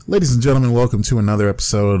Ladies and gentlemen, welcome to another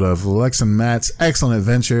episode of Lex and Matt's Excellent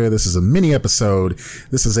Adventure. This is a mini episode.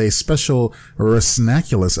 This is a special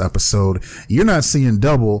Resnaculous episode. You're not seeing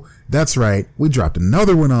double. That's right. We dropped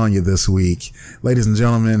another one on you this week. Ladies and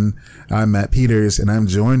gentlemen, I'm Matt Peters, and I'm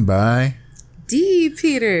joined by... Dee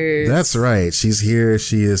Peters. That's right. She's here.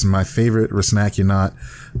 She is my favorite Resnacunaut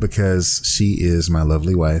because she is my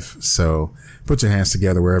lovely wife. So put your hands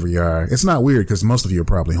together wherever you are. It's not weird because most of you are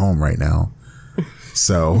probably home right now.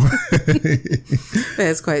 So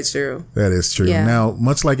that's quite true. That is true. Yeah. Now,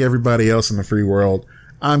 much like everybody else in the free world,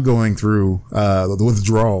 I'm going through the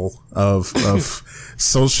withdrawal of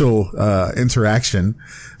social interaction.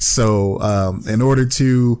 So in order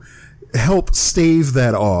to help stave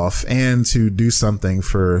that off and to do something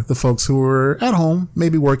for the folks who are at home,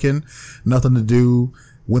 maybe working, nothing to do,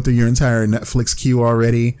 went through your entire Netflix queue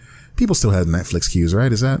already. People still have Netflix queues,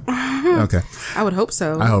 right? Is that okay? I would hope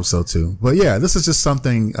so. I hope so too. But yeah, this is just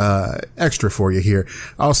something extra for you here.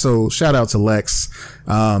 Also, shout out to Lex.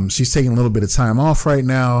 She's taking a little bit of time off right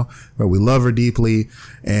now, but we love her deeply,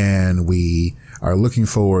 and we are looking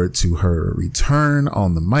forward to her return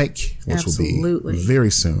on the mic, which will be very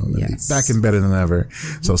soon. Yes. Be back and better than ever.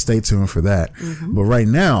 Mm-hmm. So stay tuned for that. Mm-hmm. But right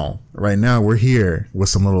now we're here with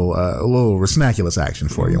some little Resnaculous action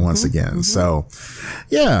for you once again. Mm-hmm. So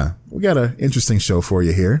yeah, we got an interesting show for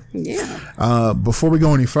you here. Yeah. Before we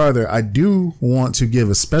go any farther, I do want to give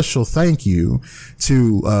a special thank you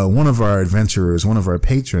to one of our adventurers, one of our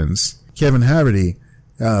patrons, Kevin Haverty.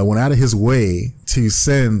 Went out of his way to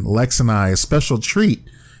send Lex and I a special treat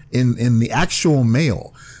in the actual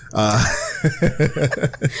mail.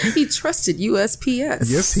 He trusted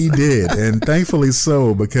USPS. Yes, he did. And thankfully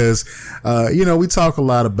so, because, we talk a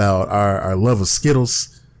lot about our love of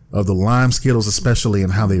Skittles, of the lime Skittles especially,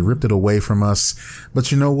 and how they ripped it away from us.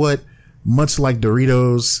 But you know what? Much like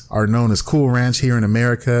Doritos are known as Cool Ranch here in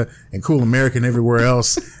America and Cool American everywhere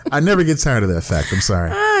else, I never get tired of that fact. I'm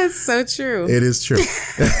sorry. It's so true. It is true.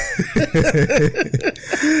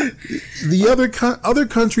 The other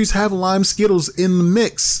countries have lime Skittles in the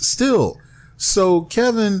mix still. So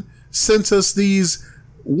Kevin sent us these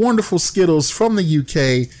wonderful Skittles from the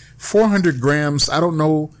UK, 400 grams. I don't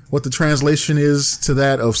know what the translation is to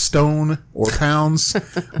that of stone or pounds,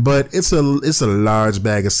 but it's a large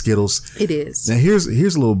bag of Skittles. It is. Now here's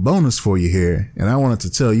a little bonus for you here, and I wanted to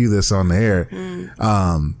tell you this on the air.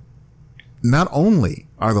 Not only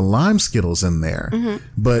are the lime Skittles in there,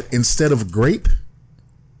 but instead of grape,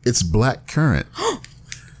 it's black currant.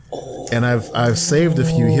 And I've saved a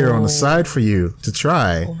few here on the side for you to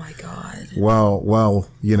try. Oh my God. Well,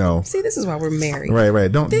 See, this is why we're married. Right.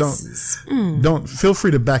 Don't feel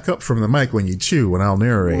free to back up from the mic when you chew when I'll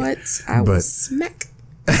narrate. What? I will smack.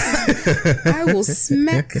 I will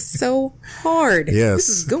smack so hard. Yes. This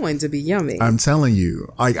is going to be yummy. I'm telling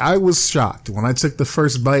you, I was shocked when I took the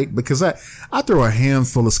first bite because I throw a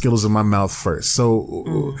handful of Skittles in my mouth first.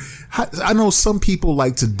 So I know some people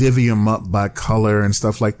like to divvy them up by color and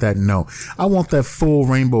stuff like that. No, I want that full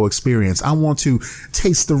rainbow experience. I want to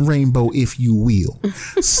taste the rainbow, if you will.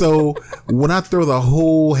 So when I throw the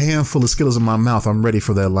whole handful of Skittles in my mouth, I'm ready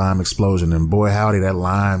for that lime explosion. And boy, howdy, that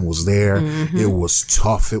lime was there. It was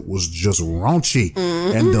tough. It was just raunchy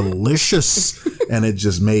and delicious, and it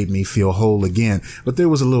just made me feel whole again. But there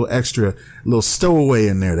was a little stowaway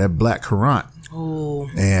in there, that black currant.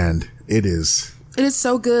 Oh, and it is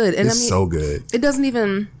so good. And it's so good. It doesn't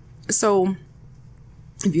even, so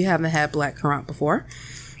if you haven't had black currant before,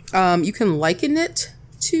 you can liken it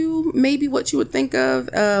to maybe what you would think of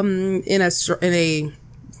in a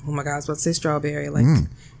oh my God, I was about to say strawberry, like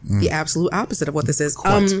the absolute opposite of what this is.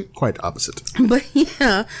 Quite opposite. But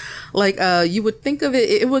yeah, like you would think of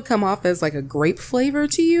it would come off as like a grape flavor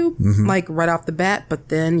to you, like right off the bat, but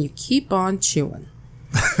then you keep on chewing.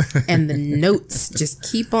 And the notes just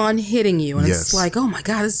keep on hitting you, and it's like, oh my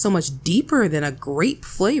God, it's so much deeper than a grape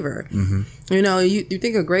flavor. You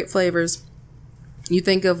think of grape flavors, you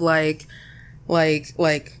think of like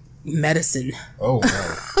medicine. Oh,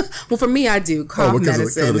 wow. Well, for me, I do cough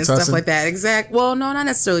medicine and stuff tussin? like that. Well, no, not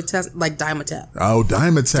necessarily like Dimetapp. Oh,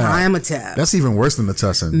 Dimetapp. That's even worse than the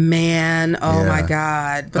tussin. Man, oh my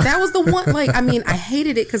God. But that was the one, I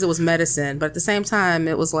hated it because it was medicine, but at the same time,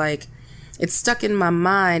 it was like, it stuck in my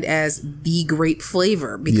mind as the grape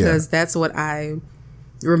flavor because that's what I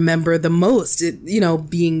remember the most,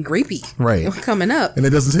 being grapey. Right. Coming up. And it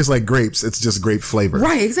doesn't taste like grapes. It's just grape flavor.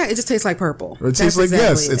 Right. Exactly. It just tastes like purple. It tastes like,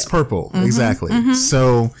 it's purple. Exactly.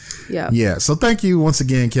 So, yeah. So thank you once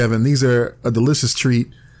again, Kevin. These are a delicious treat.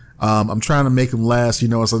 I'm trying to make them last.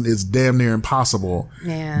 It's damn near impossible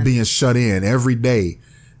being shut in every day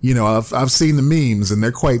You know, I've seen the memes and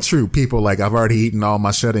they're quite true. People like, I've already eaten all my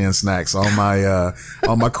shut-in snacks, all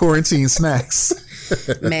my quarantine snacks.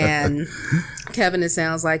 Man, Kevin, it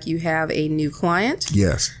sounds like you have a new client.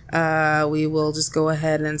 Yes. We will just go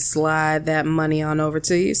ahead and slide that money on over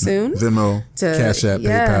to you soon. Venmo, Cash App,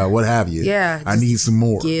 PayPal, what have you. Yeah. I need some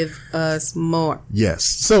more. Give us more. Yes.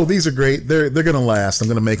 So these are great. They're going to last. I'm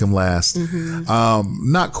going to make them last.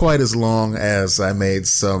 Not quite as long as I made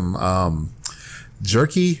some,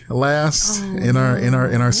 jerky last in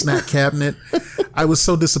our snack cabinet. I was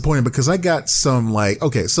so disappointed because I got some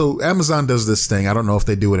so Amazon does this thing. I don't know if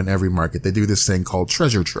they do it in every market. They do this thing called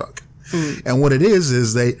Treasure Truck. And what it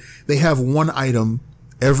is they have one item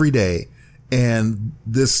every day, and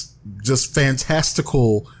this just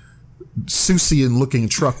fantastical Seussian looking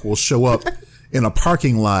truck will show up in a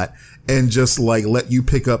parking lot and just like let you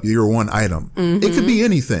pick up your one item. It could be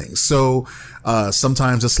anything. So,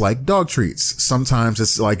 sometimes it's like dog treats. Sometimes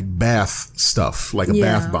it's like bath stuff, like a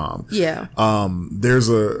bath bomb. Yeah. There's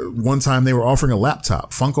one time they were offering a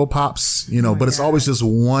laptop, Funko Pops, but it's always just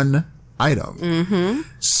one item.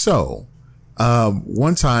 So,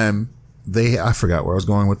 one time I forgot where I was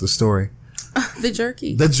going with the story. The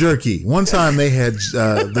jerky. One time they had,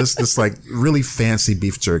 this like really fancy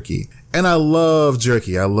beef jerky. And I love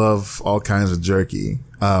jerky. I love all kinds of jerky.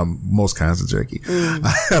 Most kinds of jerky.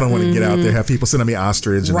 I don't want to get out there, have people sending me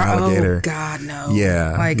ostrich and alligator. Oh, God, no.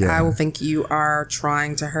 Yeah. I will think you are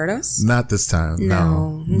trying to hurt us. Not this time.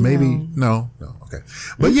 No. Maybe. No. Okay.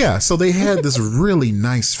 But yeah, so they had this really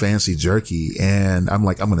nice fancy jerky, and I'm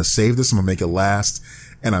like, I'm going to save this. I'm going to make it last.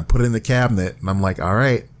 And I put it in the cabinet, and I'm like, all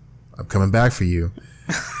right, I'm coming back for you.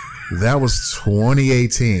 That was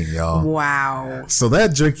 2018, y'all. Wow. So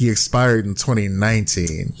that jerky expired in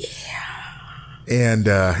 2019. Yeah. And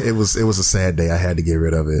it was a sad day. I had to get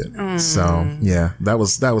rid of it. So yeah, that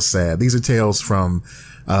was sad. These are tales from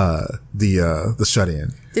the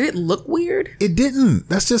shut-in. Did it look weird? It didn't.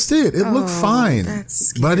 That's just it. It looked fine. That's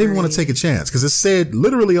scary. But I didn't want to take a chance because it said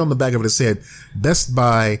literally on the back of it said Best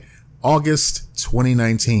Buy August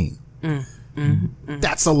 2019.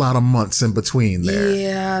 That's a lot of months in between there.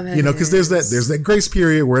 Yeah, because there's that grace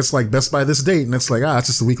period where it's like Best Buy this date, and it's like it's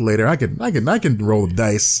just a week later. I can roll the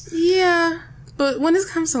dice. Yeah, but when it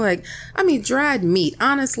comes to dried meat,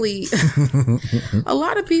 honestly, a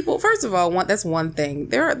lot of people. First of all, that's one thing.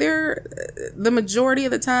 The majority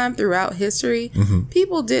of the time throughout history,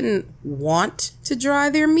 people didn't want to dry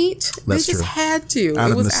their meat. That's they just true. Had to. Out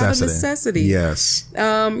it of was necessity. out of necessity. Yes.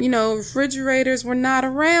 Refrigerators were not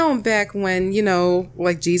around back when,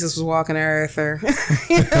 like Jesus was walking the earth, or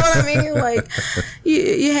you know what I mean? Like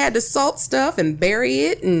you had to salt stuff and bury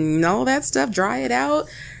it and all that stuff, dry it out.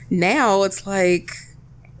 Now it's like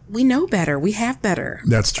we know better. We have better.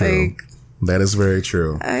 That's true. That is very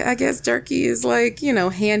true. I guess jerky is a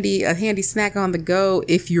handy snack on the go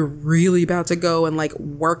if you're really about to go and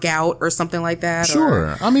work out or something like that.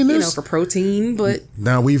 Sure. Or, there's for protein, but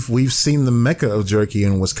now we've seen the mecca of jerky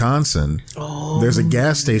in Wisconsin. There's a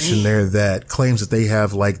gas station there that claims that they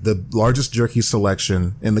have the largest jerky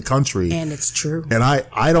selection in the country. And it's true. And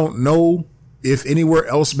I don't know if anywhere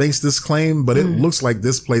else makes this claim, but it looks like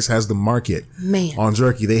this place has the market on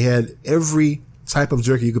jerky. They had every type of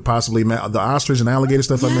jerky you could possibly imagine. The ostrich and alligator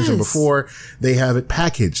stuff I mentioned before, they have it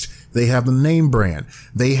packaged. They have the name brand.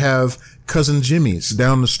 They have Cousin Jimmy's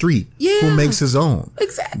down the street who makes his own.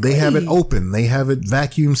 Exactly. They have it open. They have it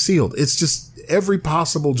vacuum sealed. It's just every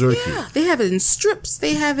possible jerky. Yeah, they have it in strips.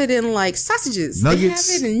 They have it in sausages. Nuggets.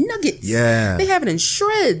 They have it in nuggets. Yeah. They have it in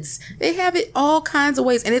shreds. They have it all kinds of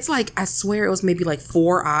ways. And it's I swear it was maybe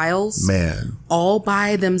 4 aisles. Man. All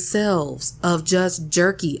by themselves of just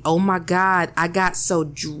jerky. Oh my God. I got so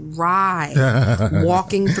dry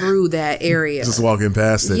walking through that area. Just walking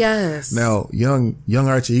past it. Yes. Now, young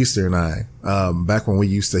Archie Easter and I, back when we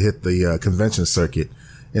used to hit the convention circuit,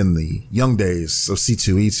 in the young days of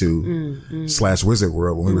C2E2 / Wizard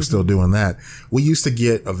World, when we were still doing that, we used to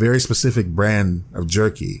get a very specific brand of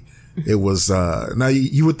jerky. It was, now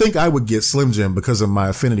you would think I would get Slim Jim because of my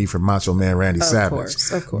affinity for Macho Man Randy Savage.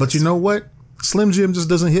 Of course. But you know what? Slim Jim just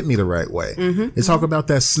doesn't hit me the right way. They talk about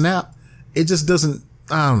that snap. It just doesn't,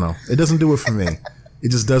 I don't know. It doesn't do it for me. It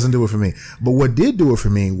just doesn't do it for me. But what did do it for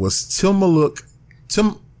me was Tillamook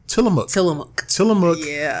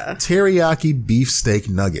teriyaki beefsteak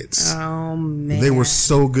nuggets. Oh man, they were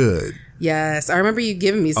so good. Yes, I remember you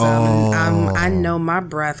giving me some. And I know my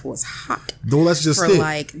breath was hot. Well, that's just for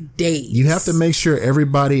days. You have to make sure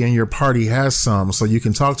everybody in your party has some, so you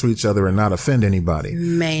can talk to each other and not offend anybody.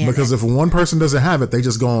 Man, because if one person doesn't have it, they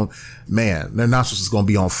just going, man, their nostrils is going to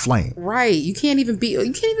be on flame. Right. You can't even be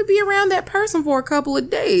around that person for a couple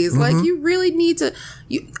of days. You really need to.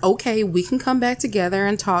 Okay, we can come back together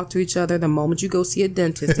and talk to each other the moment you go see a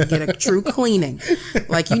dentist and get a true cleaning.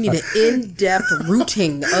 Like, you need an in-depth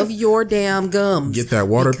rooting of your damn gums. Get that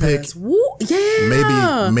water pick.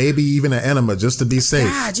 Yeah. Maybe even an enema just to be safe.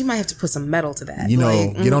 God, you might have to put some metal to that. You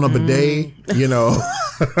know, get on a bidet, you know,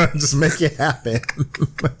 just make it happen.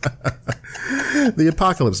 The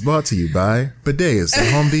apocalypse brought to you by Bidets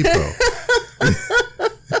at Home Depot.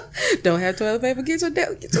 Don't have toilet paper, get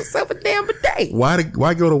yourself a damn bidet. Why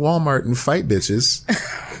go to Walmart and fight bitches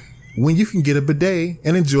when you can get a bidet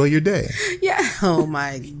and enjoy your day? Yeah. Oh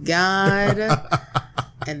my God.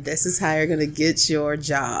 And this is how you're going to get your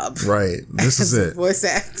job. Right. This is it. Voice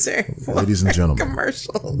actor. Ladies and gentlemen.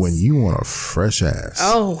 Commercials. When you want a fresh ass.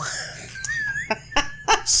 Oh.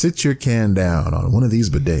 Sit your can down on one of these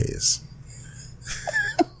bidets.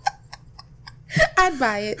 I'd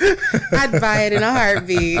buy it. I'd buy it in a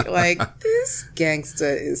heartbeat. Like, this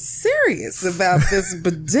gangster is serious about this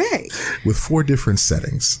bidet. With 4 different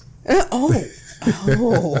settings. 4.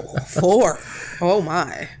 Oh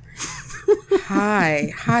my.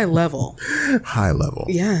 High level. High level.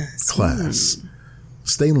 Yes. Class.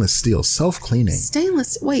 Stainless steel, self-cleaning.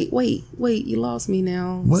 Stainless. Wait. You lost me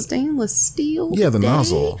now. What? Stainless steel? Yeah, the bidet?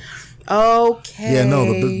 nozzle. Okay. Yeah, no,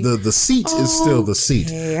 the seat is still the seat,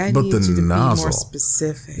 but the nozzle more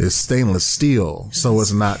specific. is stainless steel, so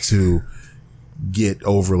as not to get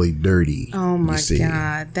overly dirty. Oh my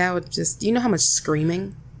God, that would just, you know how much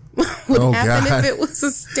screaming would happen if it was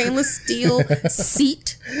a stainless steel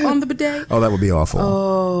seat on the bidet? Oh, that would be awful.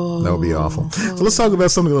 Oh, that would be awful. So let's talk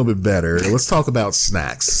about something a little bit better. Let's talk about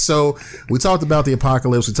snacks. So we talked about the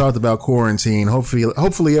apocalypse. We talked about quarantine.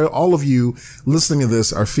 Hopefully all of you listening to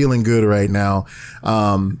this are feeling good right now.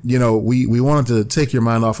 You know, we wanted to take your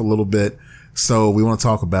mind off a little bit. So we want to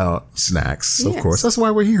talk about snacks, of course. That's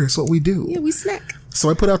why we're here. It's what we do. Yeah, we snack. So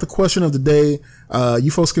I put out the question of the day.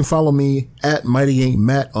 You folks can follow me at Mighty Ain't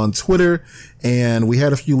Matt on Twitter. And we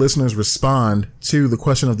had a few listeners respond to the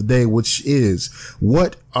question of the day, which is,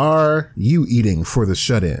 what are you eating for the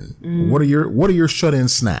shut-in? What are your shut-in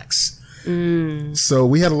snacks? So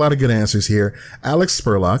we had a lot of good answers here. Alex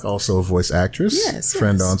Spurlock, also a voice actress,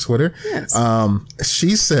 friend on Twitter. Yes.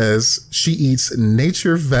 She says she eats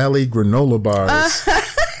Nature Valley granola bars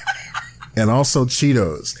and also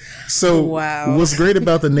Cheetos. So what's great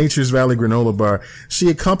about the Nature's Valley granola bar, she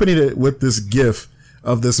accompanied it with this GIF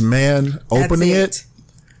of this man opening it.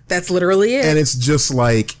 That's literally it. And it's just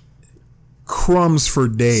like crumbs for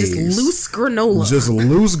days. Just loose granola. Just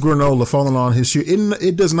loose granola falling on his shoe.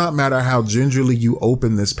 It does not matter how gingerly you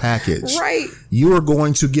open this package. Right. You are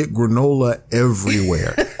going to get granola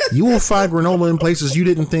everywhere. You will find granola in places you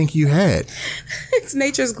didn't think you had. It's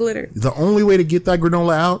nature's glitter. The only way to get that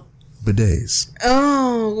granola out, bidets.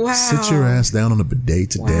 Oh, wow. Sit your ass down on a bidet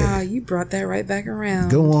today. Wow, you brought that right back around.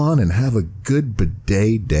 Go on and have a good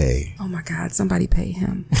bidet day. Oh my God, somebody pay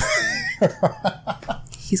him.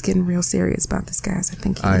 He's getting real serious about this, guys. I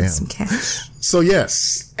think he needs some cash. So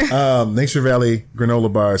yes, Nature Valley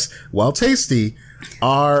granola bars, while tasty,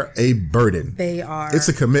 are a burden. They are. It's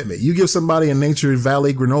a commitment. You give somebody a Nature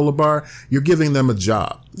Valley granola bar, you're giving them a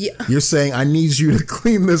job. Yeah. You're saying, I need you to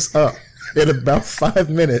clean this up in about 5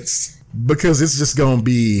 minutes because it's just going to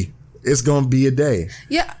be a day.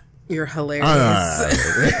 Yeah. You're hilarious.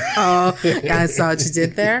 Oh, I saw what you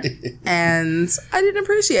did there, and I didn't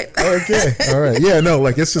appreciate that. Okay. All right. Yeah, no,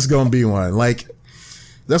 like, it's just going to be one. Like,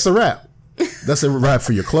 that's a wrap. That's a wrap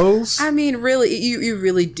for your clothes. I mean, really, you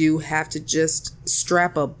really do have to just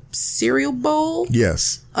strap a cereal bowl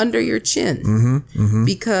under your chin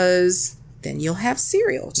because then you'll have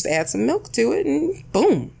cereal. Just add some milk to it, and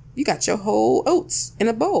boom, you got your whole oats in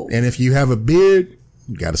a bowl. And if you have a beard,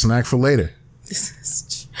 you got a snack for later.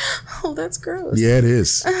 Oh, that's gross. Yeah, it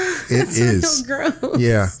is. It is. Real gross.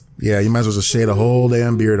 Yeah. Yeah, you might as well just shade a whole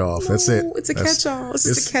damn beard off. That's it. It's a catch-all. It's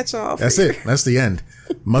just a catch-all. That's it. That's the end.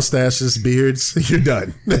 Mustaches, beards, you're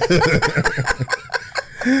done.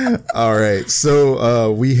 All right.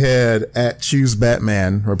 So we had at Choose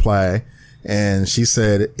Batman reply, and she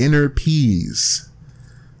said inner peas.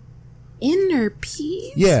 Inner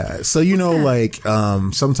peas? Yeah. So, you know, like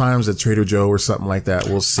sometimes at Trader Joe or something like that,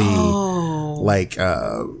 we'll see like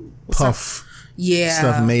puff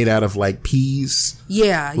stuff made out of like peas.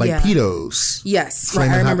 Yeah. Like Pitos. Yes.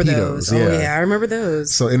 Right, I remember those. Oh, yeah. I remember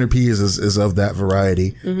those. So inner peas is of that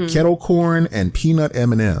variety. Kettle corn and peanut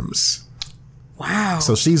M&Ms. Wow.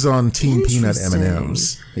 So she's on Team Peanut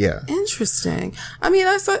M&Ms. Yeah. Interesting. I mean,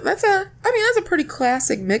 that's a pretty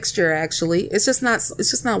classic mixture, actually. It's just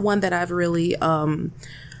not one that I've really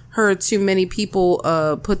heard too many people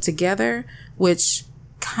put together, which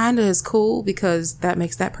kind of is cool because that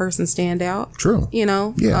makes that person stand out. True. You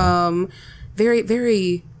know? Yeah. Very,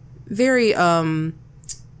 very, very,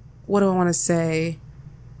 what do I want to say?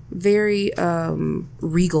 Very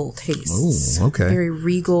regal tastes. Oh, okay. Very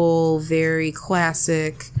regal, very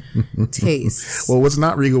classic tastes. Well, what's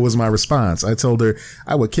not regal was my response. I told her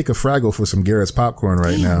I would kick a Fraggle for some Garrett's popcorn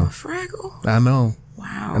right now. Fraggle? I know.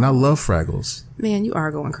 Wow. And I love Fraggles. Man, you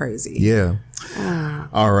are going crazy. Yeah.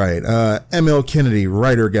 All right. ML Kennedy,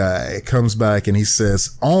 writer guy, comes back and he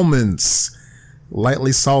says, almonds,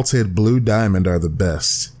 lightly salted Blue Diamond are the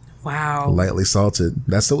best. Wow. Lightly salted.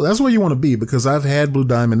 That's where you want to be, because I've had Blue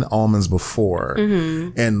Diamond almonds before,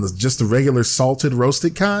 and just the regular salted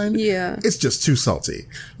roasted kind. Yeah. It's just too salty.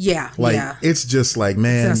 Yeah. Like, yeah. it's just like,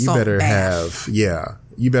 man, It's a you salt better bath.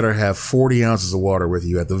 you better have 40 ounces of water with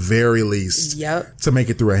you at the very least. Yep. To make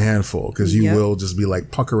it through a handful, because you Yep. will just be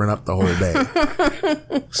like puckering up the whole day.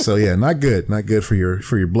 So yeah, not good for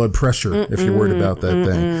your blood pressure if you're worried about that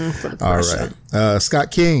thing. All right.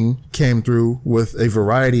 Scott King came through with a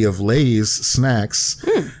variety of Lay's snacks.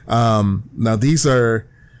 Now these are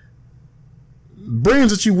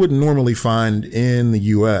brands that you wouldn't normally find in the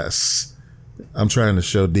U.S. I'm trying to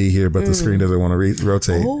show D here, but the screen doesn't want to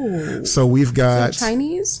rotate. Oh. So we've got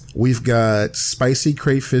Chinese? We've got spicy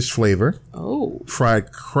crayfish flavor,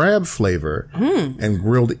 fried crab flavor, and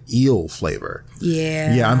grilled eel flavor.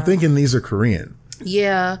 Yeah. Yeah, I'm thinking these are Korean.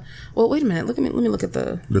 Yeah. Well, wait a minute. Let me look at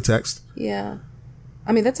the text. Yeah.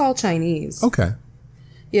 I mean, that's all Chinese. Okay.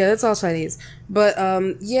 Yeah, that's all Chinese. But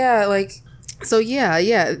yeah, like, so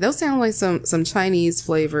yeah, those sound like some Chinese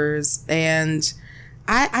flavors, and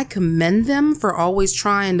I commend them for always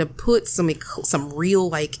trying to put some real,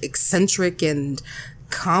 like, eccentric and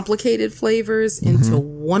complicated flavors into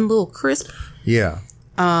one little crisp. Yeah.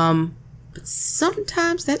 But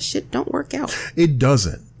sometimes that shit don't work out. It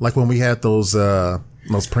doesn't. Like when we had those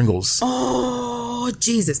Pringles. Oh,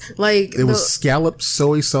 Jesus. Like, it was scallop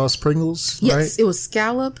soy sauce Pringles, yes, right? It was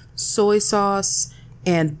scallop, soy sauce,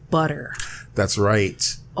 and butter. That's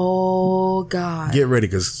right. Oh, God. Get ready,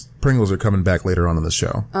 because Pringles are coming back later on in the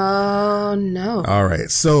show. Oh, no. All right.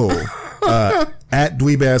 So, at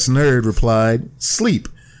Dweebass Nerd replied, sleep.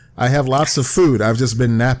 I have lots of food. I've just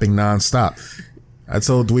been napping nonstop. I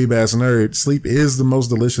told Dweebass Nerd, sleep is the most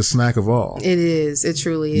delicious snack of all. It is. It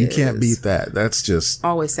truly is. You can't beat that. That's just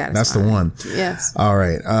always satisfying. That's the one. Yes. All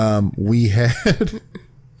right. We had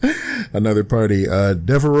another party.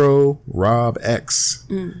 Devereaux Rob X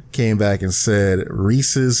came back and said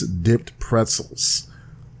Reese's dipped pretzels.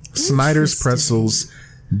 Snyder's pretzels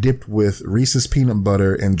dipped with Reese's peanut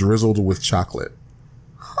butter and drizzled with chocolate.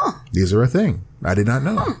 Huh. These are a thing. I did not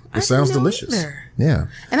know. It sounds delicious. Either. Yeah.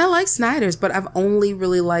 And I like Snyder's, but I've only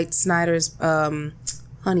really liked Snyder's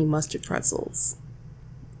honey mustard pretzels.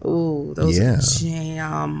 Ooh, those are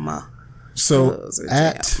jam. So those are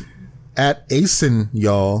jam. at Asen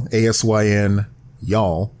y'all, ASYN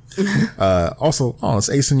y'all. Also, it's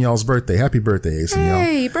Asen y'all's birthday. Happy birthday, Asen y'all.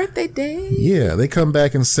 Hey, birthday day. Yeah, they come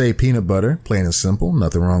back and say peanut butter, plain and simple.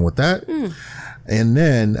 Nothing wrong with that. And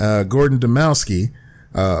then Gordon Domowski,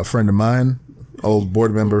 a friend of mine, old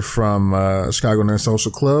board member from Chicago Nerd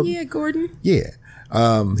Social Club. Yeah, Gordon. Yeah.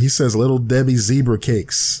 He says Little Debbie zebra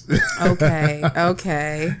cakes. Okay.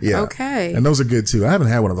 Yeah. Okay. And those are good too. I haven't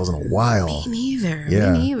had one of those in a while. Me neither.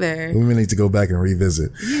 Yeah. Me neither. We may need to go back and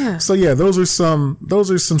revisit. Yeah. So yeah, those are some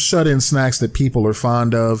shut-in snacks that people are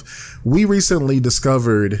fond of. We recently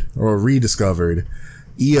discovered or rediscovered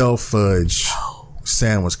EL Fudge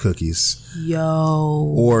sandwich cookies.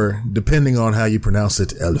 Yo. Or depending on how you pronounce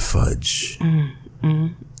it, El Fudge.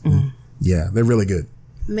 Yeah, they're really good.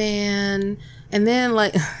 Man. And then,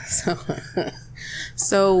 like,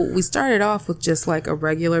 so we started off with just like a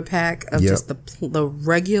regular pack of just the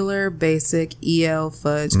regular basic EL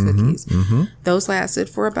Fudge cookies. Those lasted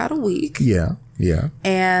for about a week. Yeah.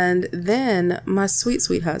 And then my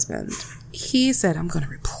sweet husband, he said, I'm going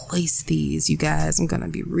to replace these, you guys. I'm going to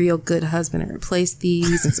be a real good husband and replace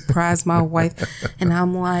these and surprise my wife. And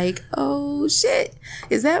I'm like, oh, shit.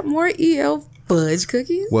 Is that more EL Fudge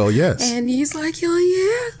cookies? Well, yes. And he's like, yo,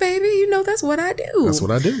 yeah, baby, you know, that's what I do. That's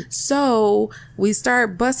what I do. So we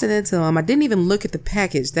start busting into them. I didn't even look at the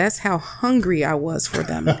package. That's how hungry I was for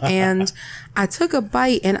them. And I took a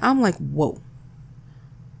bite and I'm like, whoa.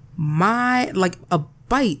 A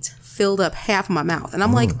bite filled up half of my mouth. And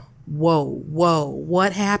I'm like, whoa,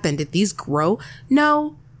 what happened? Did these grow?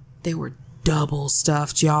 No, they were double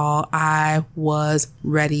stuffed, y'all. I was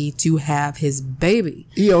ready to have his baby.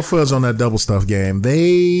 EL Fudge on that double stuff game.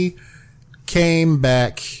 They came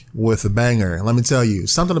back with a banger. Let me tell you,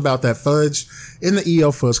 something about that fudge in the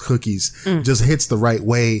EL Fudge cookies just hits the right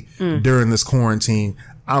way during this quarantine.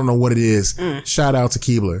 I don't know what it is. Shout out to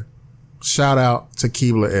Keebler. Shout out to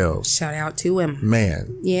Keebler Elves. Shout out to him.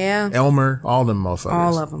 Man. Yeah. Elmer, all them motherfuckers.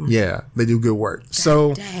 All of them. Yeah, they do good work.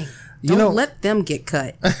 So, dang. Don't let them get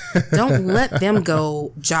cut. Don't let them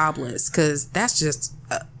go jobless, because that's just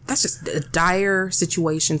a dire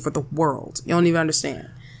situation for the world. You don't even understand.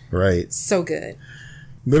 Right. So good.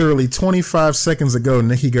 Literally 25 seconds ago,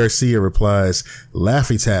 Nikki Garcia replies,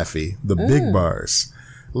 Laffy Taffy, the big bars.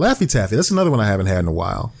 Laffy Taffy, that's another one I haven't had in a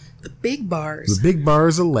while. The big bars. The big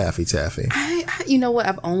bars of Laffy Taffy. I you know what?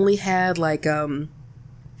 I've only had like the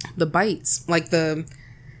bites, like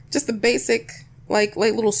just the basic like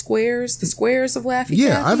little squares, the squares of Laffy Taffy.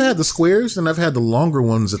 Yeah, I've had the squares and I've had the longer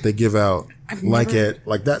ones that they give out like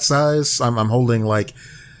that size. I'm holding like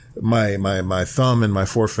my thumb and my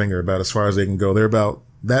forefinger about as far as they can go. They're about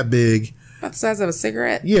that big. About the size of a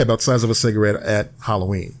cigarette? Yeah, about the size of a cigarette at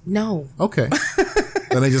Halloween. No. Okay.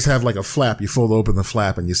 And they just have like a flap. You fold open the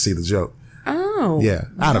flap and you see the joke. Oh. Yeah.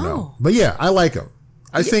 I don't know. But yeah, I like them.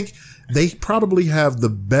 I think they probably have the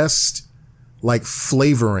best like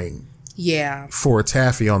flavoring for a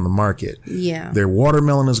taffy on the market. Yeah. Their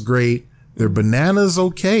watermelon is great. Their banana's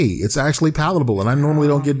okay. It's actually palatable. And I normally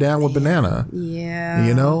don't get down with banana. Yeah.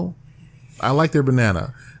 You know? I like their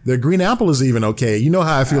banana. Their green apple is even okay. You know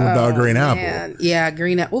how I feel about green apple. Yeah,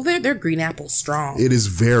 green apple. Well, their green apple's strong. It is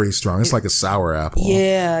very strong. It's like a sour apple.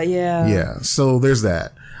 Yeah. So there's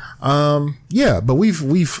that. But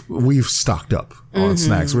we've stocked up on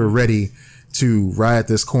snacks. We're ready to ride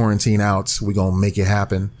this quarantine out. We're gonna make it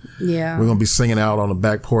happen. Yeah. We're gonna be singing out on the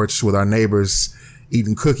back porch with our neighbors,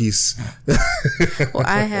 eating cookies. Well,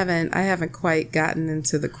 I haven't quite gotten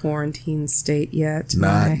into the quarantine state yet.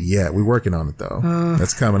 Not yet. We're working on it though.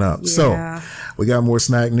 That's coming up. Yeah. So we got more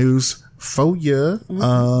snack news for you.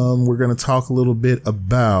 We're going to talk a little bit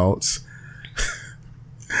about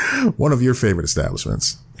one of your favorite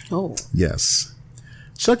establishments. Oh. Yes.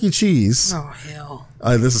 Chuck E. Cheese. Oh, hell.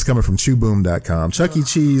 This is coming from chewboom.com. Chuck E.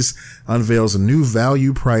 Cheese unveils new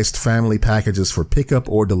value-priced family packages for pickup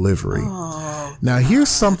or delivery. Oh, now, here's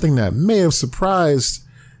something that may have surprised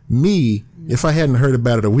me if I hadn't heard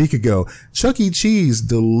about it a week ago. Chuck E. Cheese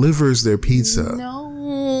delivers their pizza.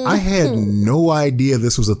 No. I had no idea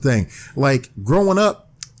this was a thing. Like, growing up,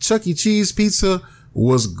 Chuck E. Cheese pizza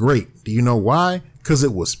was great. Do you know why? Because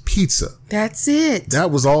it was pizza. That's it.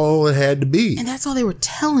 That was all it had to be. And that's all they were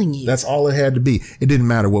telling you. That's all it had to be. It didn't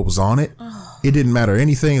matter what was on it. It didn't matter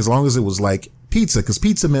anything as long as it was like pizza, because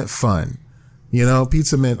pizza meant fun. You know,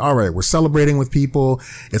 pizza meant, all right, we're celebrating with people.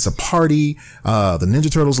 It's a party. The Ninja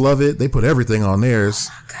Turtles love it. They put everything on theirs.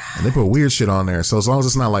 Oh my God. And they put weird shit on there. So as long as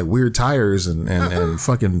it's not like weird tires and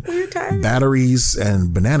fucking batteries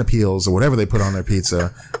and banana peels or whatever they put on their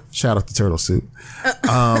pizza, shout out to Turtle Soup,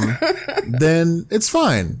 then it's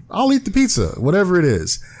fine. I'll eat the pizza, whatever it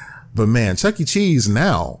is. But man, Chuck E. Cheese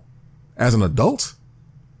now, as an adult,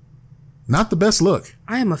 not the best look.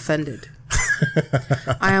 I am offended.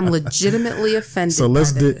 I am legitimately offended. So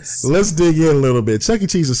let's dig in a little bit. Chuck E.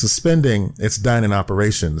 Cheese is suspending its dining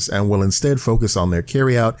operations and will instead focus on their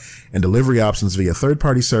carryout and delivery options via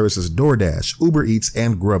third-party services DoorDash, Uber Eats,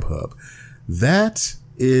 and Grubhub. That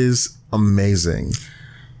is amazing.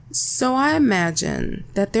 So I imagine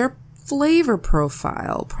that their flavor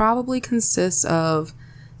profile probably consists of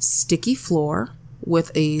sticky floor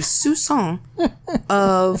with a soupçon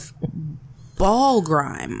of ball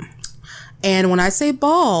grime. And when I say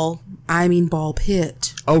ball, I mean ball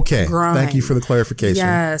pit. Okay. Grime. Thank you for the clarification.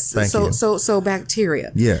 Yes. Thank you. So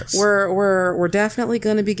bacteria. Yes. We're definitely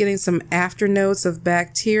going to be getting some after notes of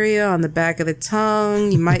bacteria on the back of the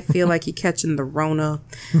tongue. You might feel like you're catching the Rona.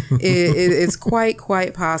 It's quite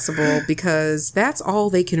possible, because that's all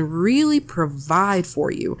they can really provide for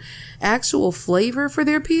you. Actual flavor for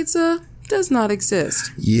their pizza does not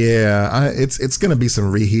exist. Yeah, it's going to be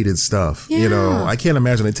some reheated stuff. Yeah. You know, I can't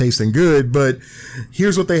imagine it tasting good, but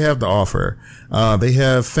here's what they have to offer. They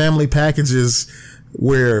have family packages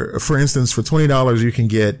where, for instance, for $20, you can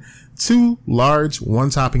get 2 large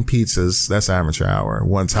one-topping pizzas. That's amateur hour.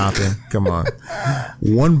 One topping. Come on.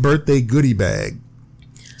 1 birthday goodie bag.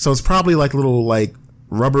 So it's probably like little like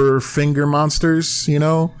rubber finger monsters, you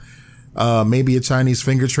know, maybe a Chinese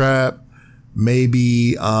finger trap.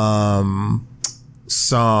 Maybe some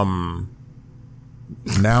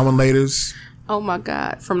now and laters. Oh my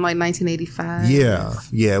God, from like 1985.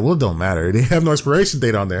 Yeah. Well, it don't matter. They have no expiration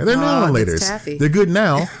date on there. They're now and laters. They're good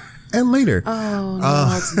now and later. Oh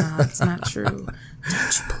no, it's not. It's not true.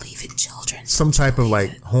 Don't you believe in children? Some type of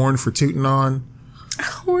like horn for tooting on.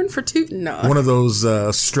 Horn for tootin'. No. One of those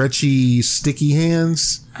stretchy, sticky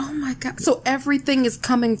hands. Oh my God. So everything is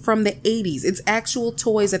coming from the 80s. It's actual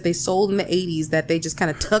toys that they sold in the 80s that they just kind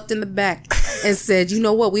of tucked in the back and said, you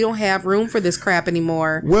know what? We don't have room for this crap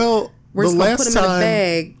anymore. Well, we're just going to put them in a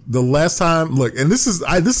bag. The last time, look, and this is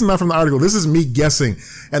not from the article. This is me guessing.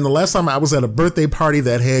 And the last time I was at a birthday party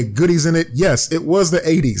that had goodies in it, yes, it was the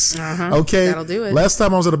 80s. Okay? That'll do it. Last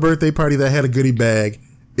time I was at a birthday party that had a goodie bag,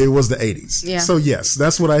 it was the 80s. Yeah. So yes,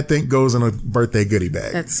 that's what I think goes in a birthday goodie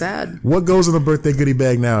bag. That's sad. What goes in a birthday goodie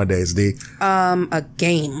bag nowadays, D?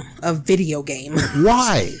 A video game.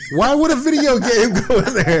 Why? Why would a video game go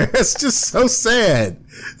in there? It's just so sad.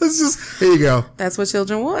 It's just, here you go. That's what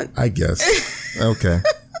children want. I guess. Okay.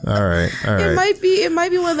 All right. It might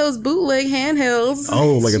be one of those bootleg handhelds.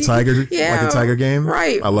 Oh, like a tiger, yeah, like a tiger game?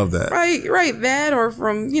 Right. I love that. Right. That or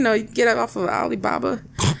from, you get it off of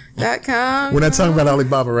Alibaba.com. We're not talking about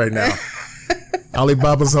Alibaba right now.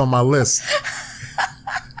 Alibaba's on my list.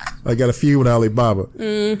 I got a few with Alibaba. I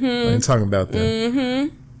ain't talking about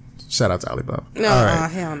them. Shout out to Alibaba. No, all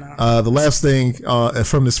right. Hell no. The last thing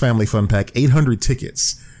from this family fun pack, 800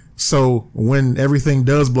 tickets. So when everything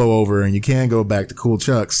does blow over and you can go back to Cool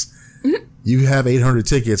Chucks, you have 800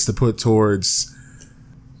 tickets to put towards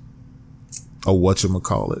a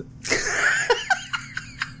whatchamacallit.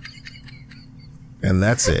 And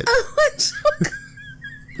that's it. Oh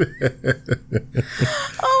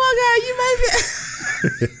my God,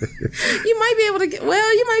 you might be able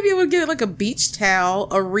to get like a beach towel,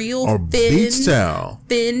 a real beach towel.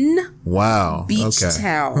 Thin beach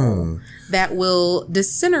towel that will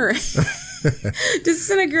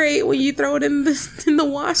disintegrate when you throw it in the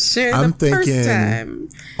washer I'm the first time.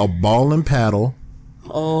 A ball and paddle.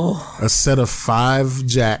 Oh. A set of 5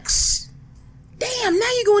 jacks. Damn,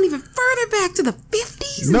 now you're going even further back to the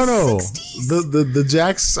 50s and 60s. The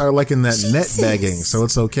jacks are like in that net bagging, so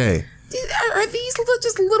it's okay. Are these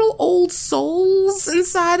just little old souls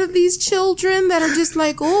inside of these children that are just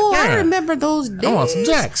like, I remember those days. I want some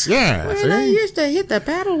jacks, yeah. When I used to hit the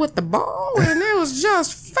paddle with the ball, and it was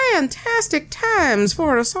just fantastic times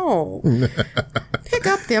for us all. Pick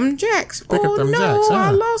up them jacks. Jacks, huh?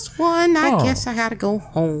 I lost one. I guess I gotta go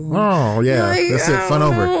home. Oh, yeah. That's it. Fun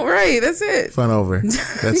over. Right, that's it. Fun over.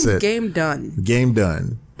 That's it. Game done. Game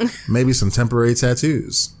done. Maybe some temporary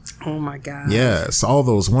tattoos. Oh my God. Yes, all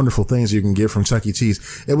those wonderful things you can get from Chuck E.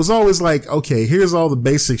 Cheese. It was always like, okay, here's all the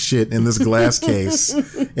basic shit in this glass case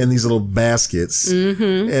in these little baskets.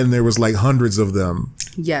 And there was like hundreds of them.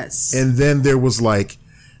 Yes. And then there was like,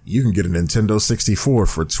 you can get a Nintendo 64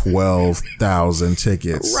 for 12,000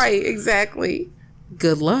 tickets. Right, exactly.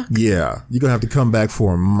 Good luck. Yeah, you're going to have to come back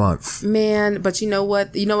for a month. Man, but you know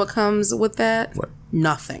what? You know what comes with that? What?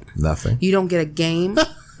 Nothing. You don't get a game.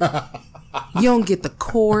 You don't get the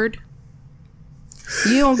cord.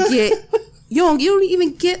 You don't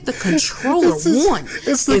even get the controller.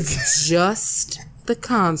 It's just the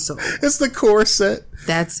console. It's the core set.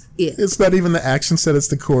 That's it. It's not even the action set, it's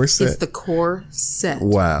the core set. It's the core set.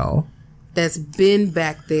 Wow. That's been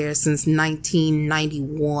back there since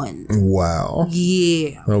 1991. Wow.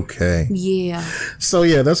 Yeah. Okay. Yeah. So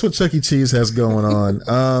yeah, that's what Chuck E. Cheese has going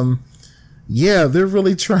on. Yeah, they're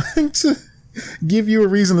really trying to give you a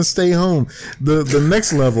reason to stay home. The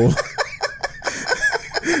next level,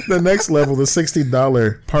 the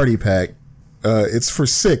 $60 party pack, it's for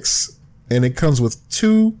 6, and it comes with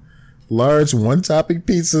 2 large one-topping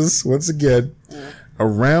pizzas. Once again, a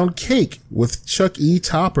round cake with Chuck E.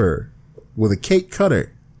 topper with a cake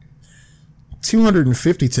cutter.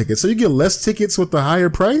 250 tickets. So you get less tickets with the higher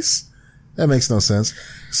price? That makes no sense.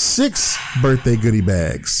 6 birthday goodie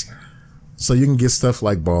bags. So you can get stuff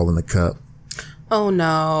like ball in the cup. Oh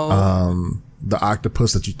no. The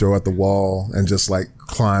octopus that you throw at the wall and just like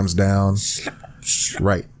climbs down.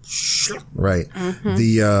 Right. Mm-hmm.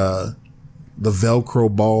 The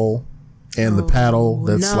Velcro ball and the paddle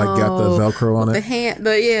that's like got the Velcro on it. The hand,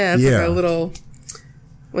 it's like a little,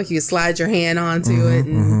 like you slide your hand onto it.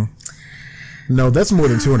 And No, that's more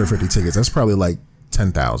than 250 tickets. That's probably like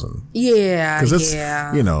 10,000. Yeah, that's,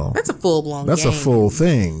 yeah. That's a full blown. That's game. a full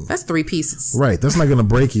thing. That's 3 pieces. Right. That's not going to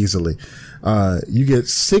break easily. You get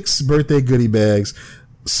 6 birthday goodie bags,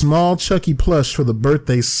 small Chucky plush for the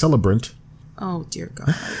birthday celebrant. Oh dear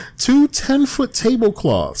God. 2 10-foot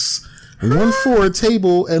tablecloths, one for a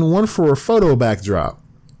table and one for a photo backdrop.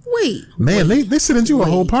 Wait, man, they sending you a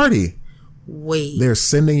whole party. Wait, they're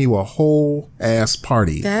sending you a whole ass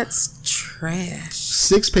party. That's trash.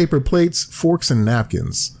 6 paper plates, forks, and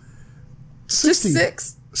napkins. Just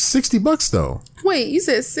 6? $60 though. Wait, you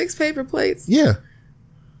said 6 paper plates? Yeah.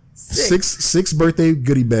 6 birthday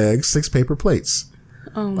goodie bags, 6 paper plates.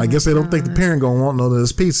 I guess they don't think the parent gonna want none of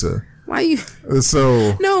this pizza. Why you?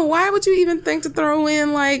 So No, why would you even think to throw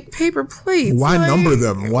in like paper plates? why like, number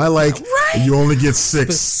them? Why you only get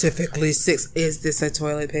 6? Specifically 6. Is this a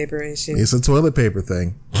toilet paper issue? It's a toilet paper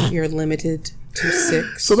thing. You're limited to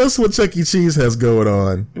 6. So that's what Chuck E. Cheese has going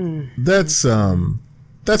on. That's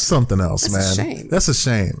something else, man. That's a shame. That's a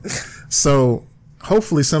shame. So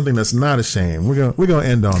hopefully something that's not a shame. We're gonna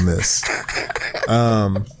end on this.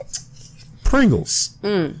 Pringles.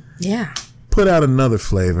 Yeah. Put out another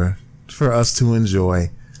flavor for us to enjoy.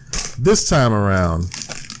 This time around,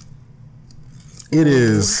 it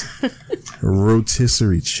is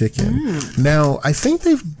rotisserie chicken. Now, I think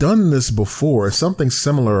they've done this before, something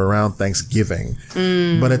similar around Thanksgiving.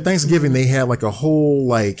 But at Thanksgiving, they had like a whole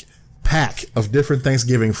like pack of different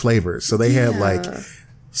Thanksgiving flavors. So they had like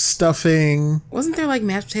stuffing. Wasn't there like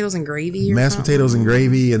mashed potatoes and gravy? Mashed potatoes and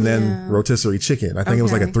gravy, and then rotisserie chicken. I think it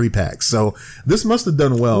was like a 3-pack. So this must have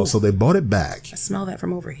done well. So they bought it back. I smell that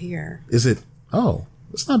from over here. Is it? Oh,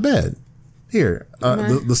 it's not bad. Here,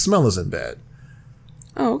 the smell isn't bad.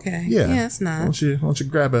 Oh, okay. Yeah, it's not. Why don't you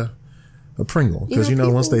grab a Pringle? Because you know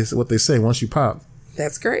once you pop,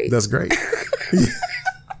 that's great. That's great.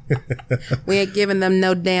 We ain't giving them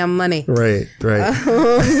no damn money. Right.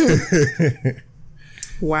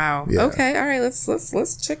 Wow. Yeah. Okay. All right.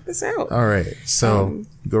 Let's check this out. All right. So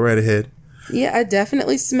go right ahead. Yeah, I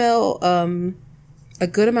definitely smell a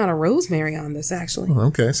good amount of rosemary on this. Actually.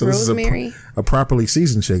 Okay. So rosemary. This is a properly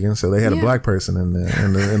seasoned chicken. So they had a black person in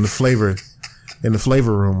the flavor in the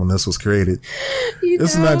flavor room when this was created.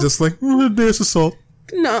 It's not just like there's the salt.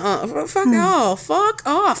 No, fuck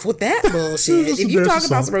off with that bullshit. If you talk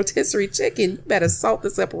about some rotisserie chicken, you better salt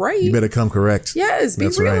this up right. You better come correct. Yes, be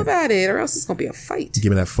real about it, or else it's gonna be a fight. Give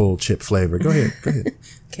me that full chip flavor. Go ahead.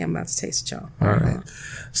 Okay, I'm about to taste it, y'all. All right.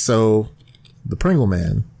 So, the Pringle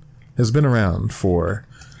Man has been around for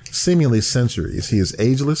seemingly centuries. He is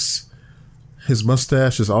ageless. His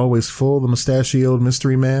mustache is always full, the mustachioed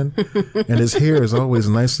mystery man. And his hair is always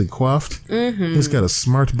nicely coiffed. He's got a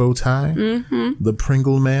smart bow tie. The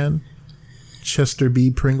Pringle Man. Chester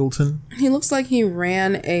B. Pringleton. He looks like he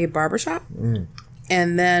ran a barbershop.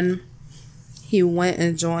 And then he went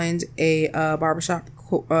and joined a barbershop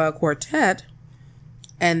quartet.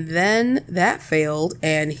 And then that failed.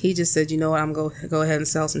 And he just said, you know what, I'm going to go ahead and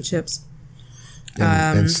sell some chips.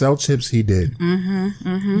 And sell chips he did.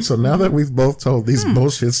 So now that we've both told these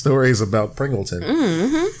bullshit stories about Pringleton,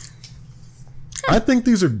 I think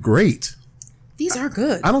these are great. These are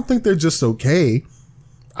good. I don't think they're just okay.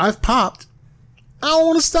 I've popped. I don't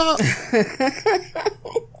want to stop.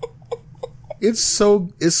 It's so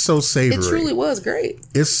savory. It truly was great.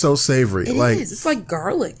 It's so savory. It is. It's like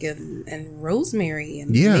garlic and rosemary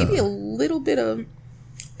and maybe a little bit of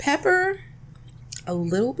pepper.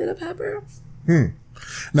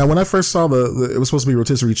 Now, when I first saw it was supposed to be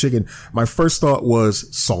rotisserie chicken, my first thought was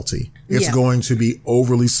salty. It's going to be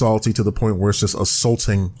overly salty to the point where it's just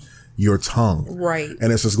assaulting your tongue. Right.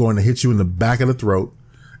 And it's just going to hit you in the back of the throat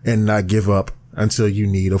and not give up until you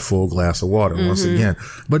need a full glass of water once again.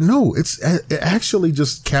 But no, it actually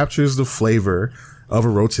just captures the flavor of a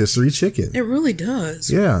rotisserie chicken. It really does.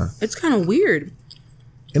 Yeah. It's kind of weird.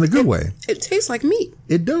 In a good way. It tastes like meat.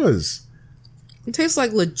 It does. It tastes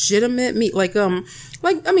like legitimate meat. Okay.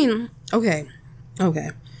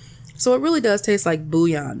 So it really does taste like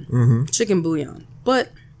bouillon, chicken bouillon, but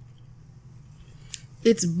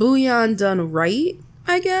it's bouillon done right,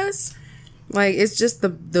 I guess. Like it's just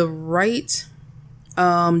the right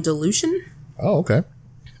dilution. Oh, okay.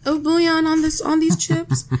 Of bouillon on these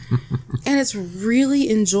chips, and it's really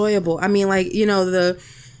enjoyable. I mean, like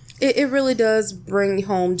it really does bring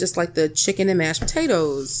home just like the chicken and mashed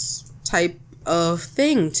potatoes type of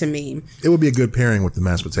thing to me. It would be a good pairing with the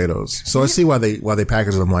mashed potatoes. So I see why they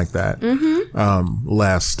package them like that.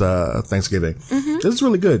 Last Thanksgiving, this is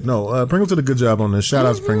really good. No, Pringles did a good job on this. Shout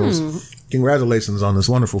out to Pringles. Congratulations on this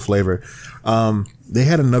wonderful flavor. They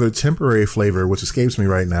had another temporary flavor, which escapes me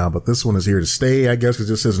right now, but this one is here to stay, I guess. It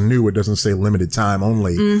just says new. It doesn't say limited time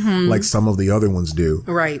only, like some of the other ones do.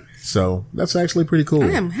 Right. So that's actually pretty cool.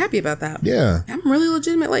 I am happy about that. Yeah. I'm really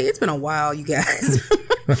legitimate. Like, it's been a while, you guys.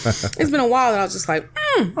 It's been a while that I was just like,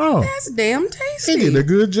 that's damn tasty. They did a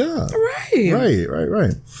good job.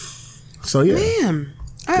 Right. So, yeah. Man,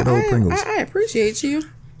 I appreciate you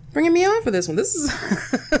bringing me on for this one. This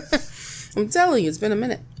is, I'm telling you, it's been a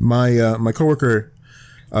minute. My coworker,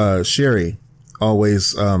 Sherry,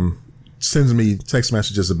 always sends me text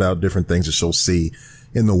messages about different things that she'll see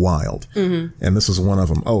in the wild. And this is one of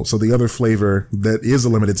them. Oh, so the other flavor that is a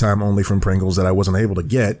limited time only from Pringles that I wasn't able to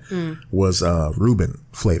get was Reuben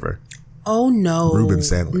flavor. Oh no, Reuben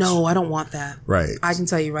sandwich. No, I don't want that. Right. I can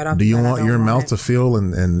tell you right off. Do you the bat, want your mouth to feel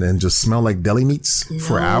and just smell like deli meats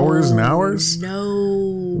for hours and hours?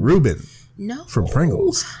 No. Reuben. No. From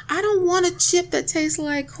Pringles. I don't want a chip that tastes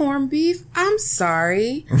like corned beef. I'm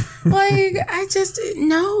sorry. Like, I just,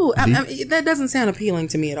 no. I mean, that doesn't sound appealing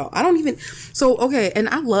to me at all. I don't even, so, okay, and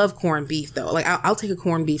I love corned beef, though. Like, I'll take a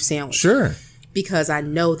corned beef sandwich. Sure. Because I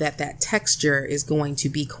know that texture is going to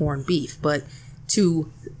be corned beef. But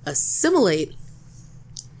to assimilate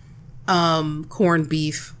corned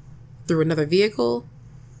beef through another vehicle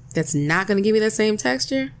that's not going to give me that same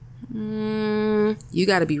texture, you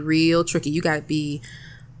got to be real tricky. You got to be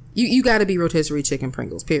you got to be rotisserie chicken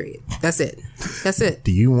Pringles, period. That's it.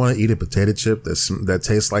 Do you want to eat a potato chip that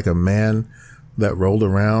tastes like a man that rolled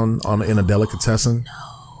around in a delicatessen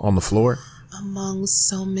on the floor among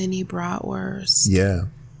so many bratwursts? Yeah.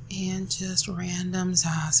 And just random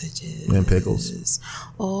sausages. And pickles.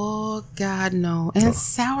 Oh, God, no. And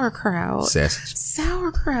sauerkraut. Sausage.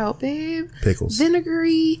 Sauerkraut, babe. Pickles.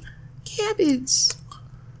 Vinegary cabbage.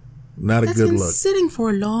 Not a That's good been look. Sitting for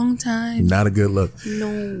a long time. Not a good look.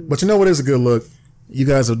 No. But you know what is a good look? You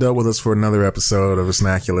guys have dealt with us for another episode of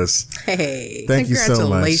Snaculous. Hey. Thank you so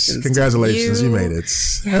much. Congratulations. You made it.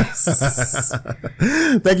 Yes.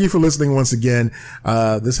 Thank you for listening once again.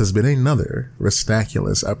 This has been another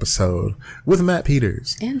Snaculous episode with Matt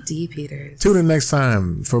Peters. And D. Peters. Tune in next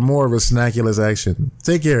time for more of Snaculous action.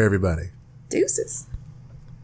 Take care, everybody. Deuces.